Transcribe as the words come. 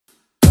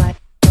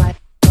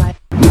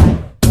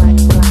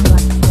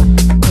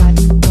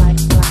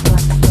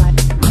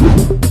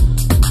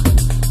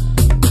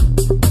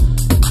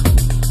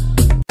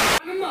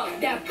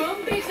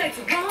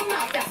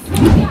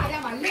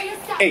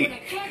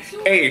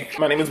Hey,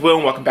 my name is Will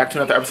and welcome back to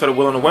another episode of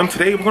Will on a Whim.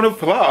 Today we're gonna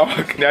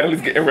vlog. Natalie's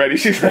getting ready.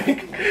 She's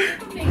like,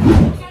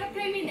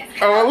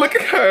 oh, look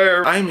at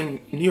her. I'm in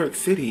New York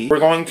City. We're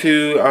going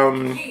to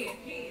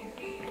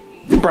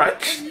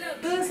brunch.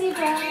 Boozy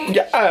brunch.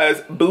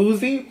 Yes,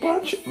 boozy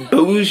brunch,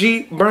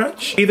 bougie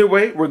brunch. Either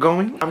way, we're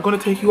going. I'm gonna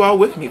take you all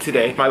with me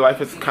today. My life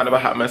is kind of a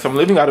hot mess. I'm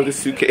living out of this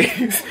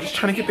suitcase. Just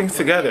trying to get things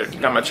together.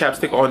 Got my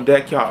chapstick on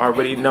deck. Y'all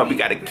already know we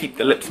gotta keep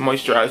the lips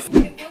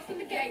moisturized.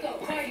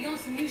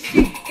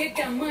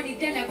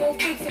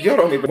 Y'all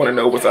don't even want to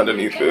know what's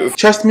underneath this.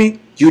 Trust me,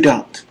 you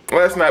don't.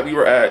 Last night we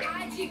were at...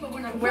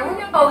 Where were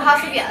we? Oh,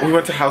 House of Yes. We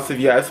went to House of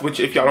Yes, which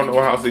if y'all don't know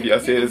what House of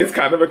Yes is, it's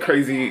kind of a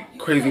crazy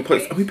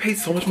place. We paid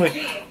so much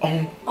money.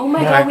 Oh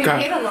my god, we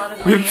paid a lot of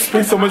money. We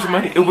spent so much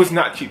money. It was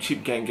not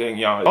cheap gang,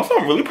 y'all. Also,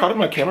 I'm really proud of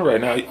my camera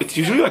right now. It's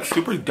usually like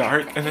super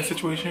dark in this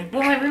situation.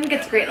 Well, my room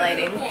gets great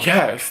lighting.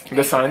 Yes,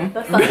 the sun.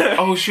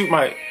 Oh shoot,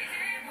 my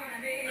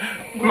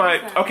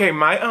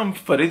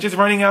footage is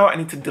running out. I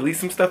need to delete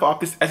some stuff off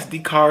this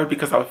SD card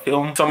because I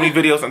filmed so many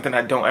videos and then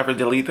I don't ever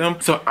delete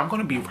them. So I'm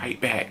gonna be right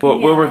back. But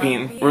we'll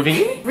reconvene. Do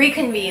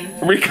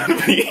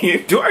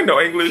I know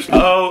English?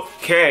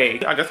 Okay,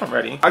 I guess I'm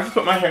ready. I just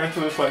put my hair into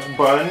this like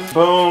bun.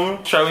 Boom.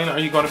 Charlene, are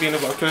you gonna be in the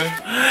vlog today?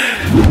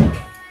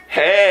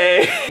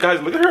 Hey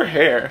guys, look at her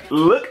hair.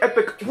 Look at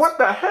what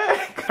the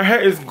heck? Her hair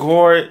is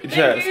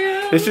gorgeous.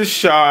 This is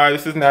Shaw.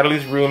 This is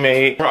Natalie's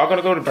roommate. We're all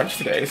gonna go to brunch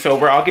today, so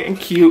we're all getting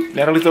cute.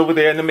 Natalie's over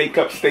there in the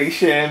makeup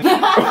station.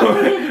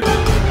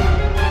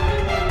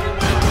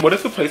 What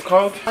is the place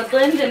called?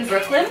 Woodland in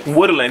Brooklyn.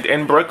 Woodland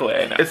in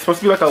Brooklyn. It's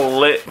supposed to be like a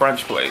lit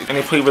brunch place, and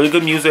they play really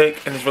good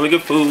music, and it's really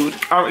good food.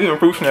 I'm eating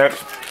fruit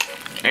snacks.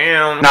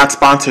 And not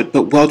sponsored,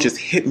 but well, just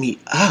hit me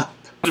up.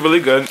 it's really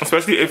good,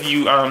 especially if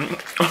you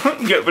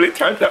get really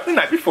turned up the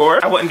night before.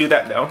 I wouldn't do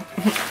that though.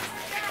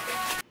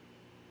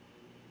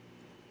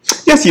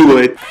 Yes, you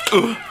would.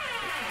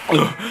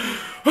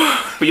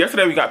 But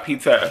yesterday we got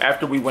pizza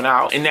after we went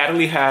out, and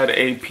Natalie had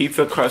a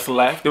pizza crust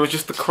left. There was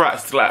just the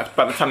crust left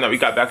by the time that we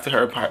got back to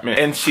her apartment,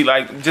 and she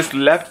like just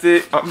left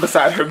it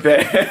beside her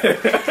bed.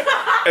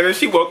 And then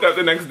she woke up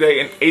the next day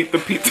and ate the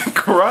pizza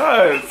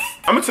crust.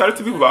 I'm excited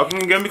to be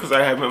vlogging again because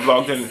I haven't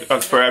vlogged in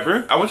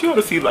forever. I want you all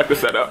to see like the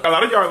setup. A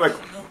lot of y'all are like,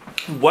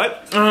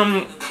 what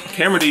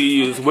camera do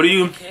you use? What do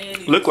you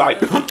look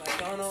like?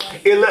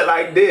 It looked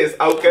like this,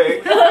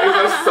 okay? It's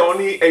a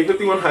Sony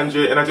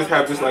A5100, and I just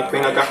have this like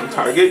thing I got from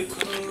Target.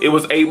 It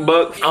was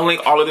 $8. I'll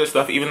link all of this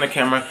stuff, even the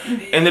camera,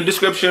 in the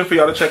description for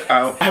y'all to check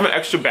out. I have an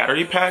extra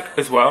battery pack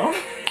as well,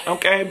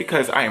 okay?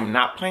 Because I am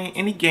not playing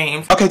any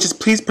games. Okay, just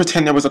please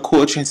pretend there was a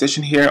cool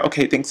transition here.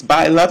 Okay, thanks,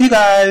 bye. Love you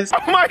guys.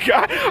 Oh my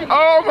god,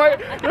 oh my,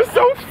 you're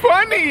so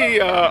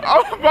funny.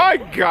 Oh my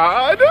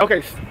god.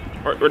 Okay,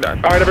 we're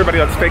done. All right, everybody,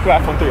 let's fake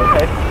laugh on 3,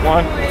 okay?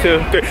 1,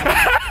 2, 3.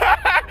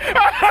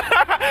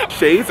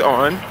 Shades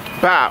on.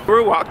 Wow,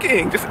 we're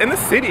walking just in the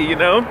city, you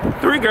know?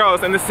 3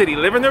 girls in the city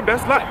living their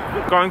best life.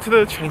 Going to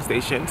the train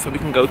station so we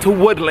can go to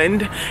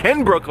Woodland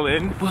in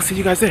Brooklyn. We'll see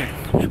you guys there.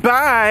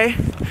 Bye.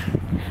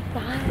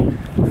 Bye.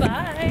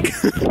 Bye.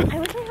 I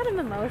wish I had a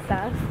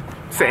mimosa.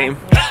 Same.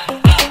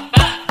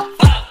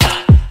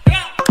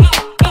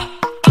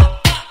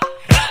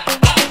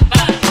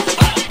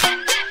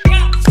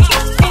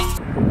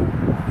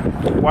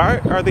 Why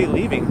are they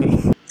leaving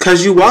me?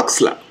 Cause you walk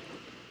slow.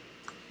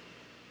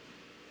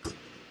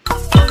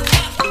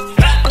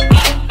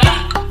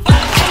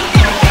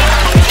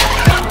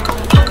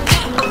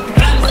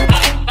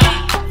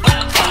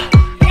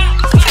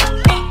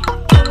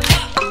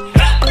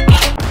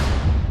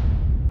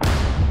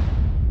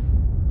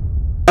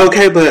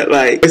 Okay, but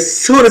like, as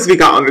soon as we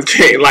got on the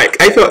train, like,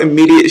 I felt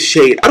immediate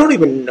shade. I don't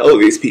even know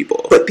these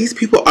people, but these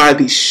people are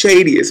the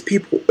shadiest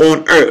people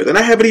on earth, and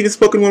I haven't even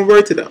spoken one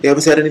word to them. They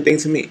haven't said anything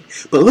to me,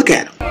 but look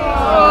at them.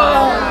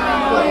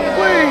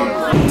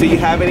 Do you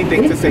have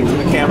anything to say to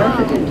the camera?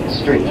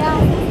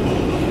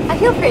 Yeah, I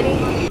feel pretty.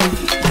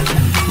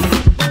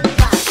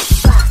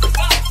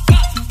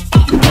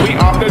 We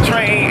off the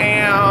train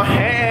and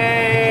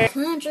hey.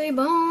 Country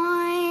boy,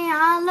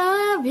 I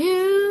love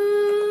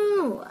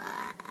you.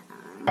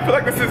 I feel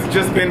like this has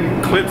just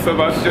been clips of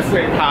us just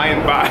saying hi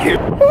and bye.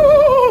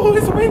 Ooh,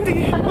 it's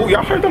windy. Ooh,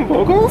 y'all heard them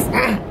vocals?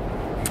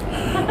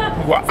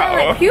 Wow.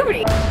 Like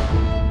puberty.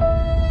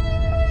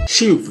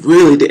 She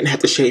really didn't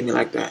have to shade me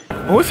like that.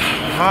 Oh, it's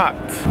hot.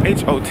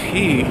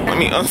 H-O-T. Let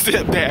me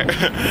unzip that.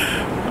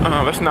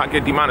 Let's not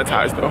get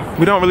demonetized though.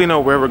 We don't really know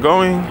where we're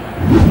going.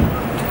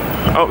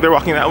 Oh, they're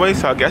walking that way,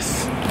 so I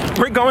guess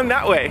we're going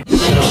that way.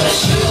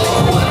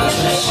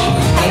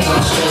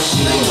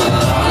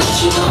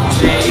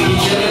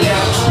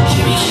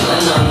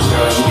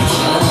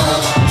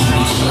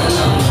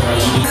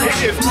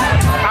 It is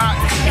hot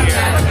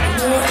here.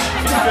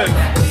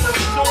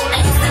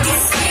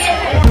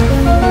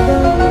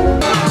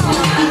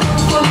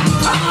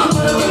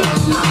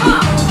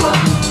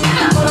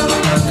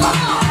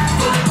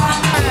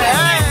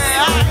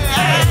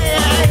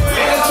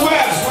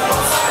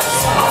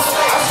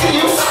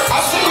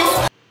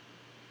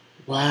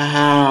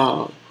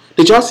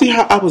 y'all see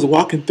how I was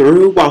walking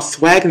through while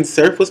Swag and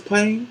Surf was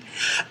playing?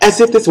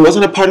 As if this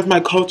wasn't a part of my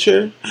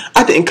culture?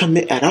 I didn't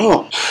commit at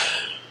all.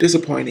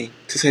 Disappointing,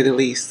 to say the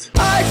least.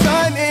 I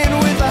chime in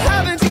with a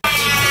haven't.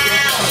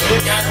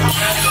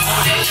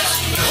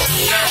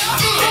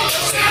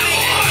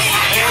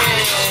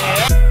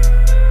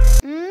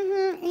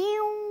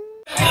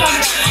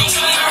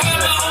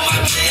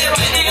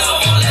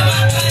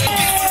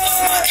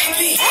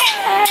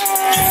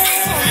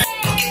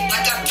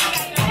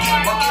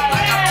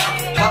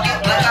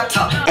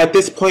 At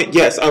this point,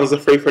 yes, I was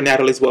afraid for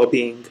Natalie's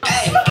well-being.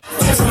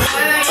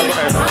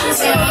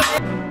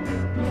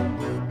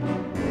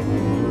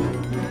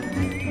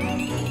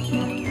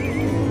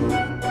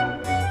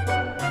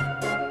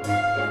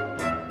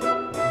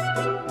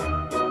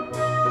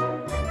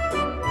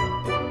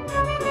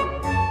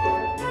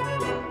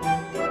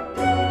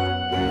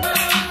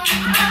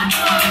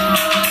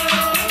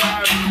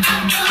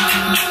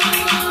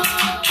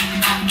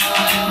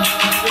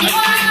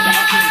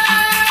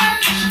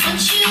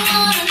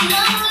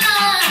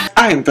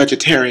 I am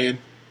vegetarian.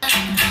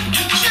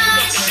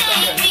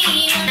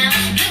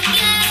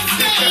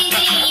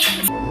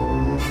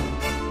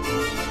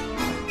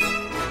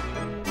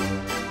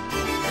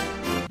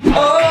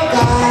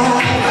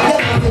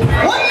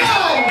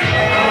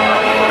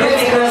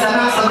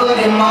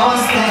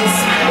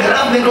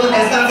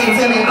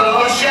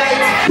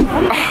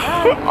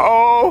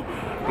 Oh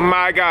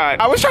my god.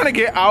 I was trying to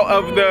get out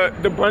of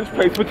the brunch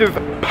place, which is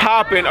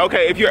popping.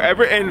 Okay, if you're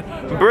ever in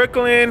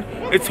Brooklyn,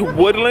 it's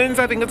Woodlands,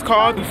 I think it's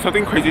called.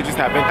 Something crazy just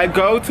happened. I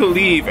go to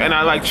leave and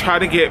I like try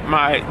to get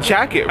my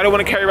jacket. I don't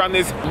want to carry around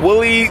this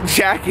woolly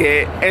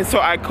jacket, and so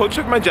I coat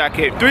check my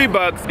jacket.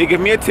 $3, they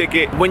give me a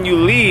ticket. When you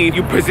leave,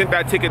 you present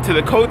that ticket to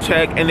the coat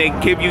check and they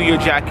give you your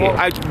jacket.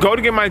 I go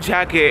to get my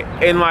jacket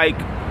and like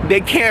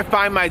they can't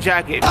find my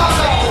jacket.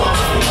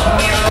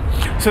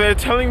 So they're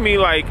telling me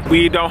like,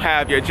 we don't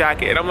have your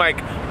jacket. And I'm like,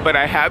 but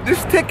I have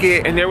this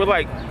ticket. And they were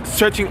like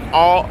searching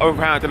all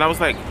around. And I was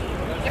like,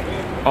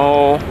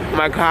 oh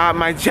my God,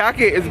 my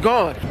jacket is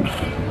gone.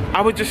 I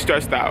was just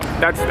stressed out.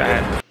 That's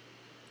that.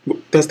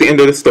 That's the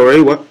end of the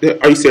story? What?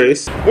 Are you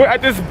serious? We're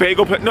at this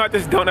bagel place, no, at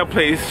this donut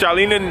place.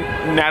 Charlene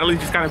and Natalie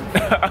just got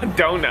a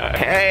donut.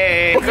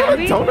 Hey, what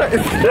kind of donut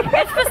is that?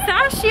 It's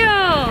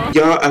pistachio.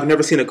 Y'all, I've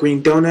never seen a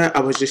green donut.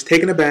 I was just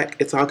taken aback.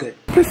 It's all good.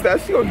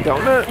 Pistachio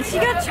donut? She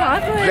got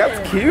chocolate.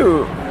 That's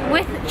cute.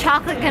 With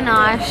chocolate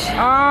ganache.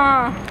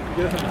 Ah.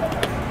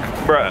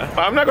 Bruh,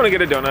 I'm not gonna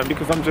get a donut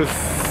because I'm just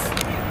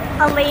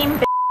A lame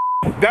bitch.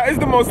 That is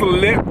the most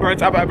lit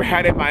brunch I've ever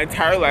had in my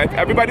entire life.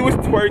 Everybody was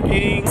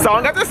twerking,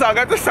 song after song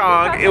after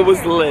song. It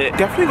was lit.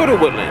 Definitely go to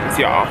Woodlands,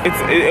 y'all.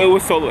 It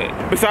was so lit.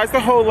 Besides the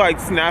whole like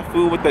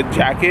snafu with the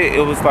jacket,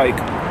 it was like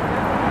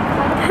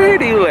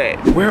pretty lit.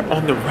 We're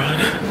on the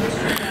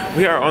run.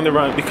 We are on the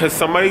run because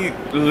somebody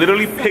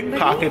literally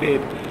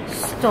pickpocketed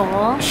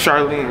Stole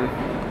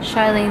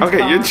Charlene's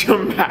okay, you're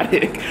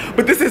dramatic.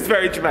 But this is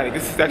very dramatic.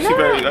 This is actually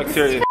very like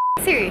serious.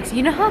 Serious.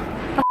 You know how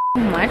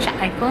much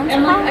iPhones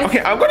cost?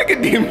 Okay, I'm gonna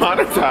get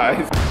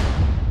demonetized.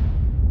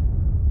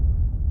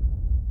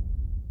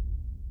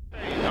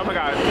 Oh my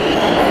God.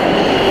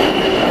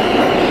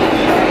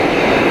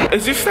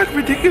 It's just like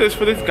ridiculous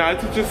for this guy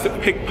to just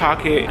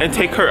pickpocket and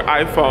take her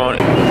iPhone.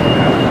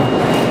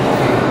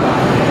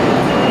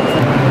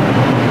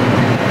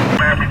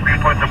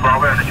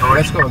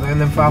 Let's go, and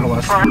then follow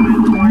us.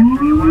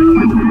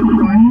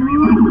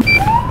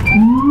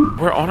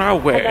 We're on our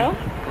way. Hello?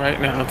 Right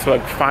now to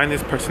like find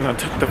this person that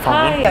took the phone.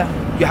 Hi.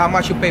 Yeah, how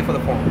much you pay for the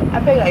phone? I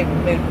paid like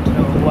maybe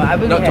well, I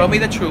really No, had- tell me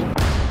the truth.